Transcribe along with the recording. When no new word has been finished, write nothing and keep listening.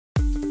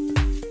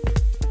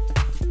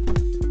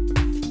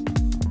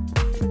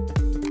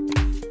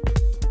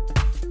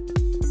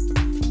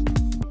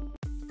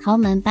豪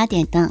门8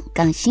点档，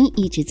港星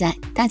一直在。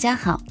大家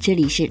好，这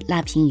里是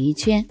辣评娱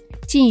圈。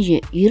近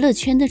日，娱乐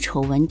圈的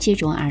丑闻接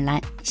踵而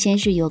来。先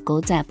是有狗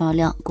仔爆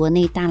料，国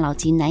内大佬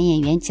级男演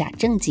员贾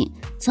正经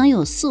曾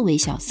有4位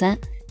小三。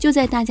就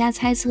在大家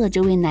猜测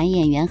这位男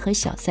演员和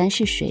小三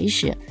是谁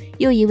时，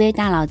又一位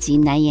大佬级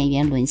男演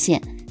员沦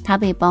陷，他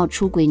被曝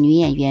出轨女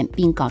演员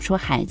并搞出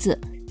孩子。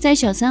在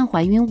小三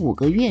怀孕5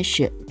个月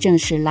时，正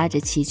式拉着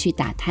其去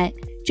打胎。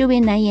这位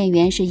男演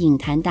员是影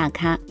坛大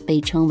咖，被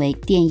称为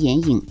电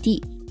眼影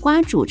帝。瓜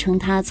主称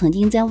他曾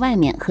经在外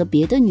面和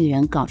别的女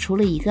人搞出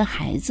了一个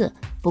孩子，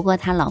不过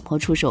他老婆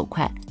出手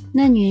快，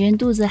那女人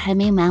肚子还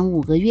没满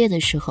5个月的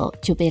时候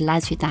就被拉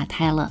去打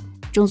胎了。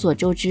众所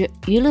周知，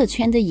娱乐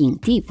圈的影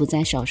帝不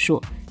在少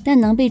数，但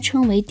能被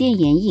称为电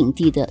眼影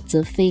帝的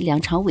则非梁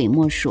朝伟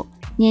莫属。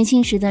年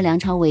轻时的梁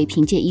朝伟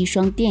凭借一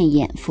双电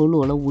眼俘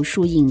虏了无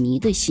数影迷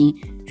的心，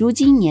如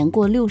今年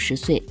过60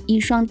岁，一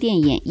双电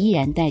眼依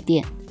然带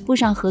电。不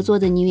少合作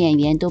的女演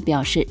员都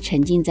表示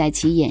沉浸在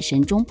其眼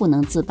神中不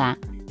能自拔。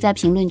在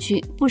评论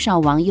区，不少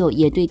网友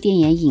也对电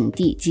眼影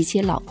帝及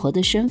其老婆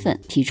的身份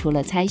提出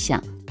了猜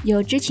想。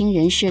有知情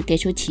人士给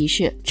出提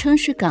示，称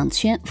是港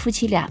圈夫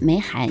妻俩没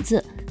孩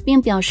子，并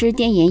表示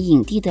电眼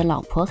影帝的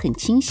老婆很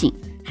清醒，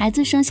孩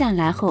子生下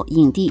来后，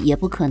影帝也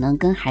不可能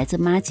跟孩子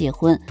妈结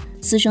婚，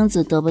私生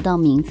子得不到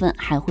名分，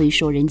还会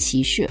受人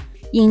歧视，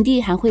影帝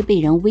还会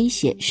被人威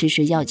胁，时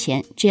时要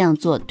钱，这样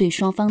做对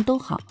双方都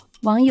好。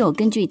网友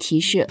根据提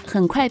示，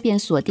很快便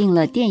锁定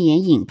了电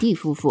眼影帝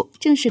夫妇，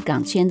正是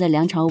港圈的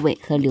梁朝伟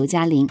和刘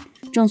嘉玲。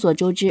众所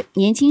周知，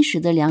年轻时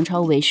的梁朝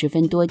伟十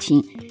分多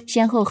情，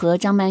先后和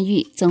张曼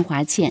玉、曾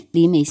华倩、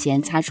李美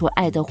贤擦出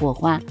爱的火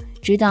花。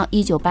直到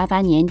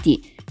1988年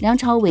底，梁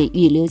朝伟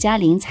与刘嘉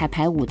玲彩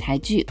排舞台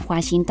剧《花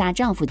心大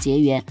丈夫》结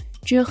缘，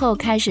之后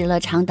开始了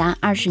长达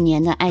20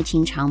年的爱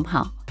情长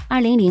跑。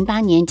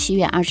2008年7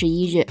月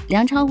21日，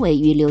梁朝伟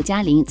与刘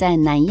嘉玲在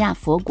南亚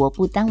佛国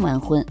不丹完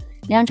婚。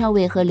梁朝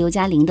伟和刘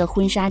嘉玲的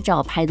婚纱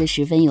照拍得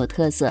十分有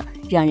特色，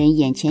让人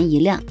眼前一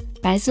亮。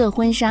白色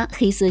婚纱，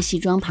黑色西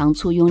装旁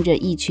簇拥着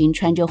一群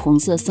穿着红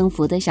色僧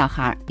服的小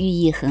孩，寓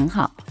意很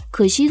好。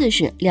可惜的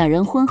是，两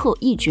人婚后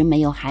一直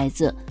没有孩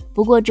子。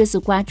不过这次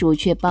瓜主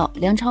却曝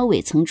梁朝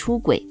伟曾出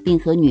轨，并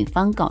和女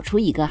方搞出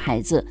一个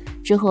孩子，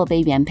之后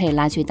被原配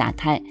拉去打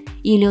胎。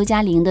以刘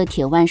嘉玲的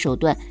铁腕手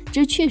段，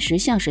这确实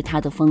像是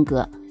她的风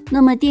格。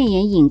那么电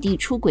眼影帝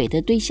出轨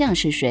的对象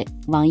是谁？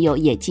网友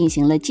也进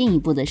行了进一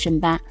步的深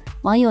扒。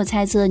网友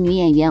猜测女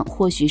演员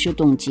或许是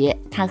董洁，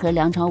她和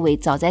梁朝伟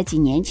早在几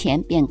年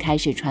前便开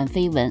始传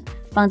绯闻，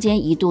坊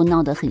间一度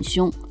闹得很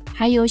凶。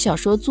还有小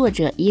说作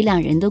者以两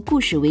人的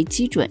故事为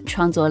基准，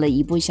创作了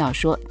一部小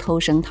说《偷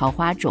生桃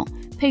花种》，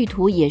配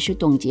图也是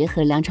董洁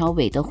和梁朝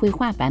伟的绘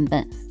画版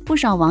本。不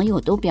少网友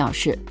都表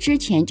示之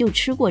前就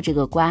吃过这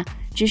个瓜，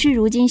只是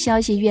如今消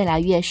息越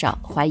来越少，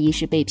怀疑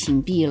是被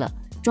屏蔽了。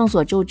众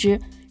所周知，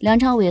梁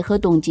朝伟和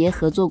董洁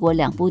合作过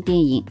2部电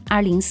影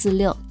《2046》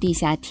《地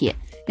下铁》，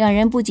两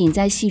人不仅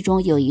在戏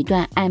中有一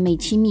段暧昧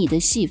亲密的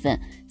戏份，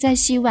在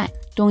戏外，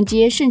董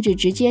洁甚至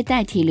直接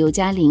代替刘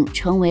嘉玲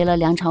成为了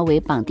梁朝伟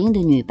绑定的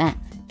女伴。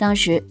当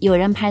时有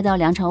人拍到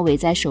梁朝伟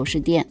在首饰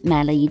店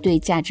买了一对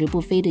价值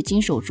不菲的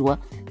金手镯，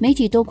媒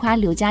体都夸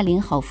刘嘉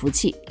玲好福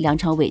气，梁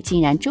朝伟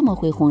竟然这么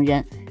会哄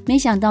人。没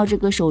想到这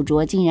个手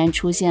镯竟然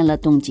出现了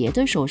董洁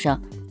的手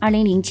上。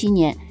2007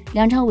年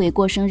梁朝伟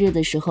过生日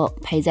的时候，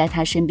陪在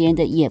他身边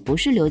的也不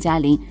是刘嘉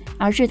玲，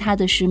而是他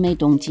的师妹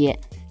董洁。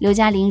刘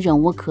嘉玲忍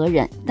无可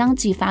忍，当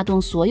即发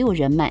动所有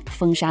人脉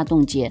封杀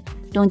董洁。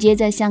董洁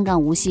在香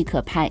港无戏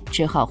可拍，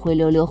只好灰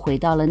溜溜回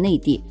到了内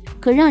地。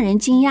可让人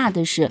惊讶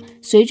的是，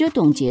随着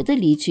董洁的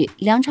离去，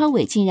梁朝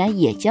伟竟然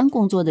也将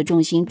工作的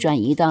重心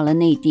转移到了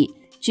内地。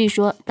据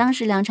说当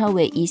时梁朝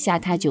伟一下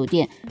榻酒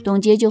店，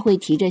董洁就会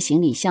提着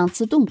行李箱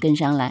自动跟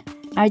上来。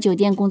而酒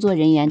店工作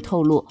人员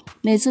透露，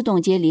每次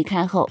董洁离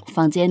开后，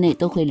房间内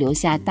都会留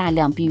下大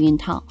量避孕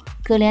套。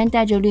可怜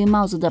戴着绿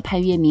帽子的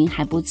潘粤明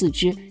还不自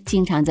知，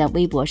经常在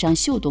微博上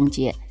秀董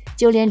洁。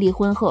就连离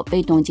婚后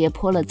被董洁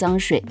泼了脏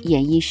水，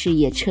演艺事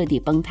业彻底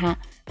崩塌，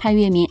潘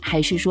粤明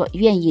还是说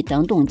愿意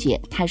等董洁，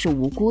他是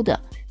无辜的。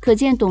可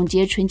见董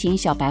洁纯情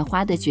小白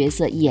花的角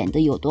色演得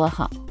有多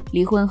好。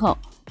离婚后，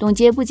董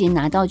洁不仅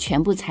拿到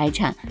全部财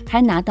产，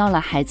还拿到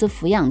了孩子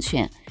抚养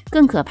权。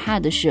更可怕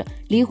的是，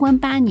离婚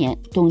8年，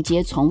董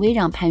洁从未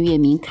让潘粤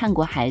明看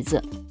过孩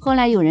子。后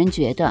来有人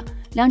觉得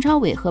梁朝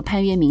伟和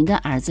潘粤明的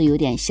儿子有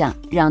点像，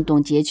让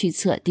董洁去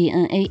测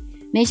DNA，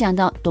 没想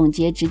到董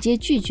洁直接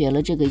拒绝了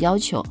这个要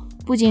求。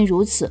不仅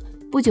如此，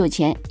不久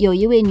前有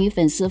一位女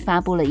粉丝发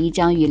布了一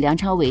张与梁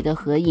朝伟的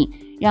合影，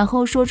然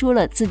后说出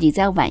了自己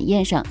在晚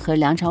宴上和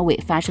梁朝伟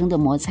发生的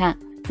摩擦。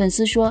粉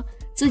丝说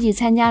自己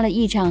参加了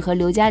一场和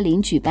刘嘉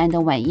玲举办的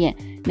晚宴，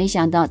没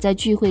想到在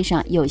聚会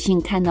上有幸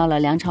看到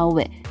了梁朝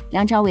伟。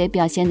梁朝伟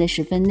表现得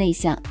十分内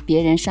向，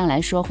别人上来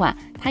说话，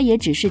他也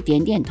只是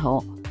点点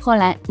头。后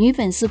来女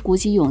粉丝鼓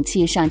起勇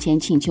气上前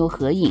请求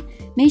合影，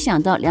没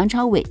想到梁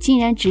朝伟竟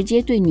然直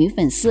接对女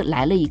粉丝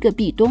来了一个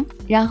壁咚，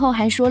然后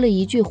还说了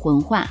一句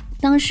混话。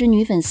当时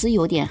女粉丝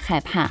有点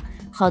害怕，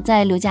好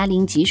在刘嘉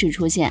玲及时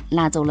出现，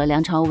拉走了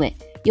梁朝伟。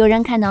有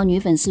人看到女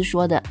粉丝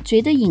说的，觉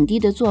得影帝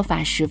的做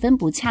法十分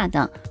不恰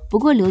当，不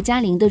过刘嘉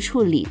玲的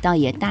处理倒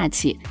也大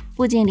气，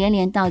不仅连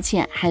连道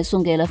歉，还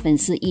送给了粉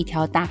丝一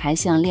条大牌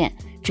项链。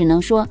只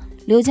能说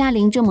刘嘉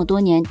玲这么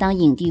多年当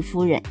影帝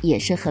夫人也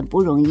是很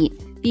不容易，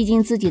毕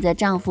竟自己的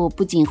丈夫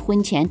不仅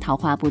婚前桃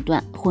花不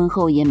断，婚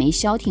后也没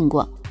消停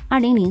过。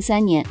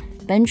2003年，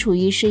本处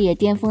于事业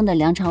巅峰的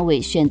梁朝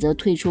伟选择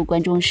退出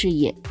观众视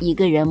野，一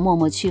个人默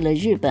默去了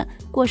日本，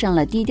过上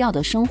了低调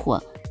的生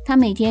活。他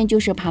每天就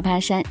是爬爬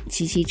山、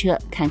骑骑车、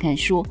看看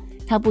书，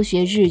他不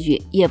学日语，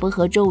也不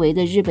和周围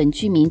的日本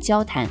居民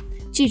交谈。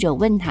记者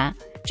问他，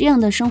这样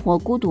的生活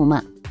孤独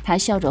吗？他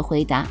笑着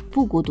回答，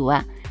不孤独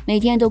啊，每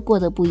天都过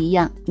得不一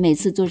样，每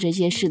次做这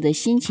些事的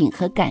心情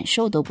和感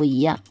受都不一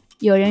样。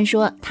有人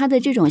说他的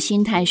这种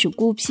心态是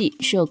孤僻、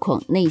社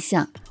恐、内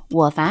向，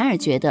我反而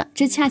觉得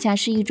这恰恰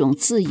是一种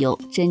自由、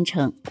真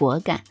诚、果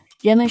敢。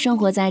人们生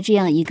活在这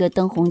样一个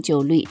灯红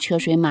酒绿、车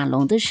水马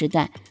龙的时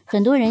代，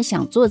很多人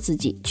想做自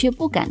己，却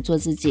不敢做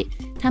自己。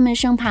他们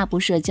生怕不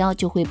社交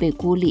就会被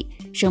孤立，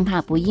生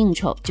怕不应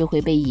酬就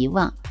会被遗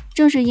忘。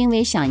正是因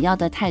为想要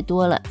的太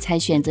多了，才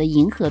选择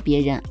迎合别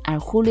人，而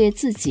忽略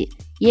自己。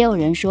也有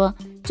人说，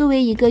作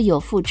为一个有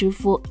妇之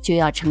夫，就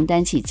要承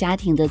担起家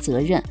庭的责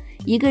任。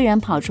一个人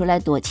跑出来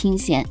躲清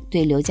闲，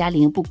对刘嘉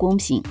玲不公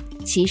平。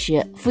其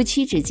实夫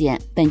妻之间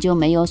本就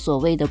没有所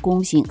谓的公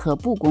平和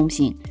不公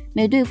平，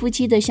每对夫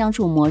妻的相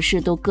处模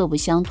式都各不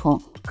相同，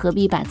何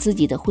必把自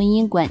己的婚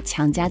姻观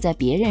强加在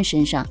别人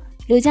身上？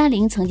刘嘉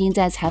玲曾经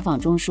在采访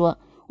中说，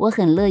我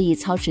很乐意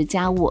操持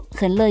家务，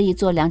很乐意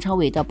做梁朝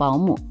伟的保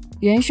姆。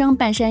人生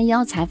半山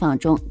腰采访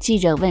中，记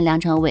者问梁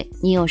朝伟，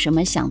你有什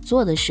么想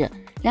做的事？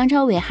梁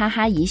朝伟哈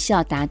哈一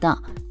笑答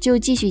道，就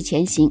继续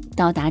前行，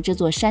到达这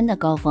座山的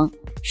高峰。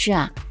是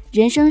啊，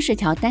人生是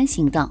条单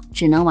行道，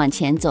只能往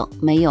前走，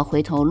没有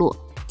回头路。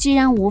既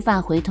然无法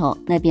回头，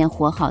那便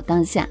活好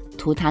当下，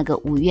图他个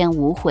无怨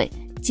无悔。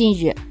近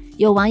日，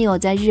有网友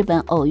在日本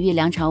偶遇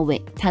梁朝伟，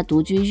他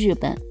独居日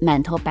本，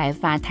满头白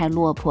发太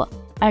落魄，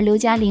而刘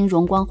嘉玲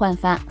容光焕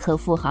发，和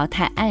富豪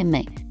太暧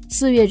昧。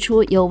4月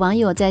初，有网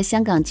友在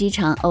香港机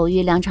场偶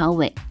遇梁朝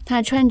伟，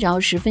他穿着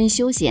十分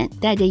休闲，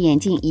戴着眼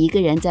镜，一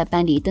个人在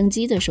办理登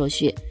机的手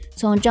续。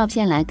从照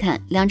片来看，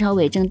梁朝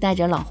伟正戴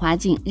着老花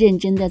镜，认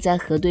真地在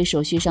核对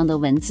手续上的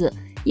文字，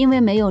因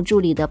为没有助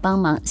理的帮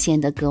忙，显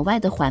得格外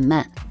的缓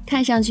慢，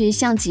看上去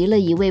像极了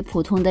一位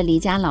普通的离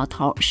家老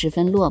头，十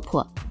分落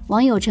魄。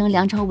网友称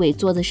梁朝伟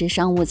坐的是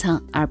商务舱，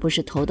而不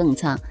是头等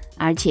舱，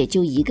而且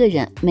就一个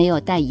人，没有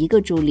带一个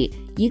助理，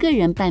一个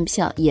人办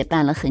票也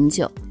办了很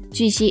久。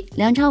据悉，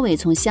梁朝伟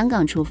从香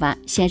港出发，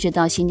先是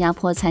到新加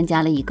坡参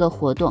加了一个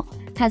活动，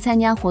他参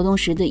加活动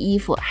时的衣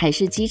服还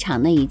是机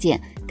场那一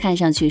件，看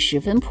上去十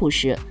分朴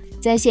实。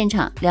在现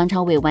场，梁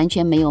朝伟完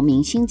全没有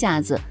明星架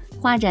子，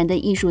画展的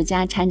艺术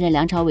家搀着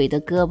梁朝伟的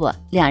胳膊，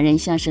两人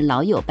像是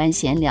老友般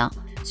闲聊。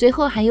随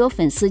后还有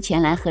粉丝前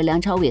来和梁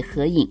朝伟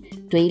合影，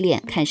怼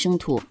脸看生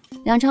图。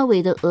梁朝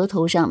伟的额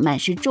头上满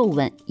是皱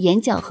纹，眼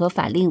角和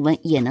法令纹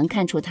也能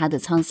看出他的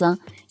沧桑，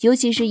尤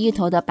其是一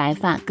头的白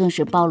发更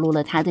是暴露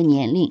了他的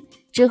年龄。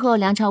之后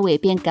梁朝伟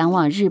便赶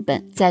往日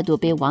本，再度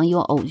被网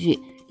友偶遇。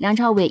梁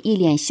朝伟一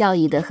脸笑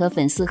意地和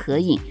粉丝合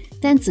影，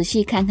但仔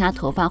细看他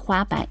头发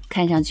花白，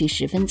看上去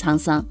十分沧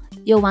桑。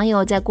有网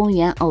友在公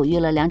园偶遇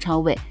了梁朝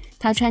伟，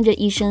他穿着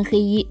一身黑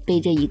衣，背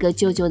着一个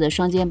旧旧的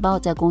双肩包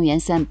在公园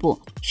散步，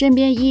身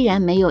边依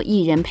然没有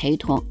一人陪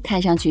同，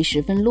看上去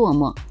十分落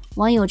寞。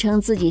网友称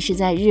自己是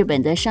在日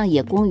本的上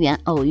野公园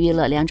偶遇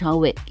了梁朝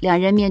伟，两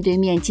人面对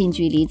面近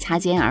距离擦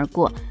肩而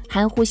过，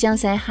还互相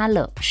塞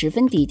hello， 十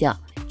分低调。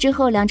之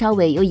后梁朝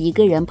伟又一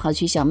个人跑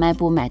去小卖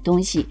部买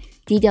东西，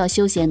低调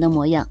休闲的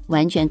模样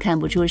完全看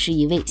不出是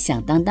一位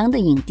响当当的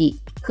影帝。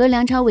和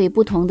梁朝伟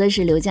不同的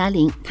是刘嘉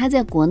玲，她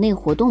在国内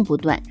活动不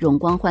断，容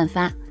光焕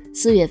发。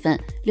4月份，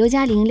刘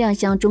嘉玲亮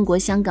相中国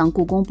香港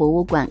故宫博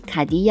物馆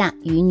卡地亚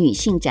与女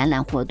性展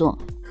览活动，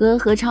和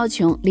何超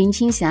琼、林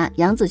青霞、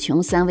杨紫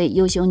琼3位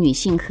优秀女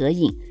性合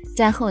影。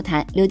在后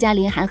台，刘嘉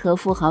玲还和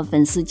富豪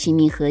粉丝亲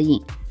密合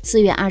影。4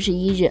月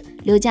21日，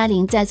刘嘉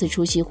玲再次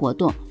出席活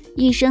动，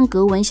一身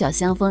格纹小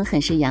香风，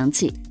很是洋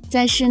气，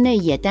在室内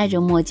也戴着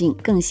墨镜，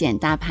更显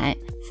大牌。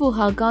富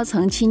豪高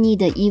层亲昵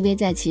地依偎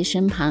在其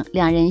身旁，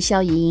两人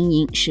笑意盈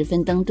盈，十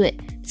分登对。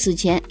此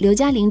前，刘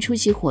嘉玲出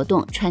席活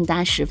动，穿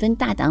搭十分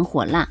大胆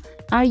火辣，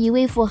而一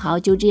位富豪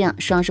就这样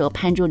双手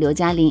攀住刘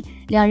嘉玲，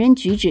两人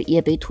举止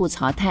也被吐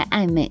槽太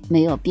暧昧，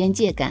没有边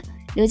界感。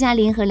刘嘉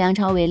玲和梁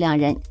朝伟两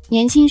人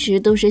年轻时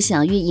都是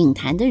享誉影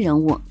坛的人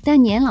物，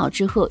但年老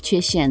之后却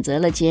选择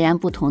了截然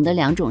不同的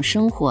两种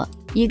生活，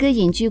一个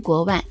隐居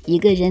国外，一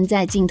个人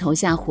在镜头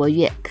下活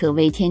跃，可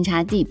谓天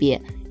差地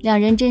别。两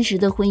人真实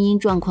的婚姻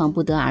状况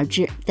不得而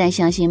知，但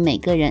相信每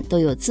个人都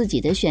有自己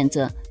的选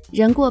择。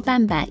人过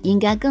半百，应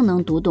该更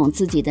能读懂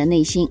自己的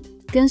内心，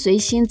跟随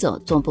心走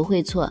总不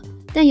会错。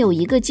但有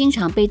一个经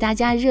常被大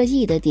家热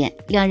议的点，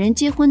两人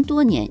结婚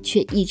多年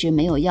却一直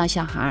没有要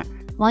小孩。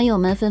网友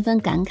们纷纷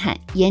感慨，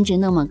颜值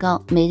那么高，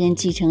没人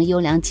继承优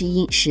良基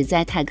因，实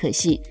在太可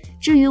惜。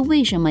至于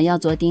为什么要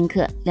做丁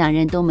克，两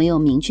人都没有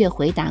明确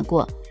回答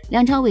过。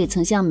梁朝伟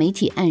曾向媒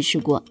体暗示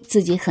过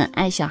自己很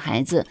爱小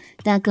孩子，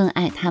但更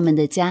爱他们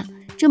的家。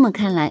这么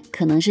看来，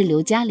可能是刘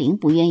嘉玲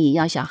不愿意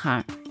要小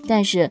孩。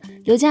但是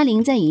刘嘉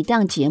玲在一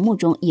档节目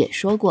中也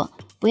说过，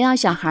不要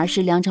小孩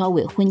是梁朝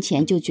伟婚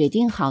前就决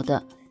定好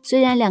的。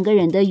虽然两个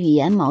人的语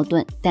言矛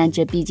盾，但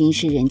这毕竟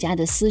是人家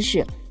的私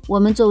事，我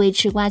们作为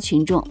吃瓜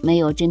群众没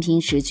有真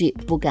凭实据，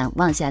不敢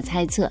妄下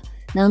猜测，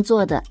能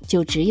做的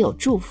就只有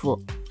祝福。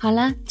好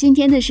了，今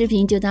天的视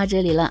频就到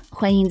这里了，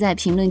欢迎在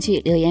评论区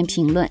留言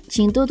评论，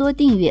请多多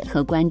订阅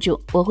和关注，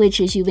我会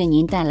持续为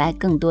您带来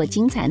更多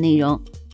精彩内容。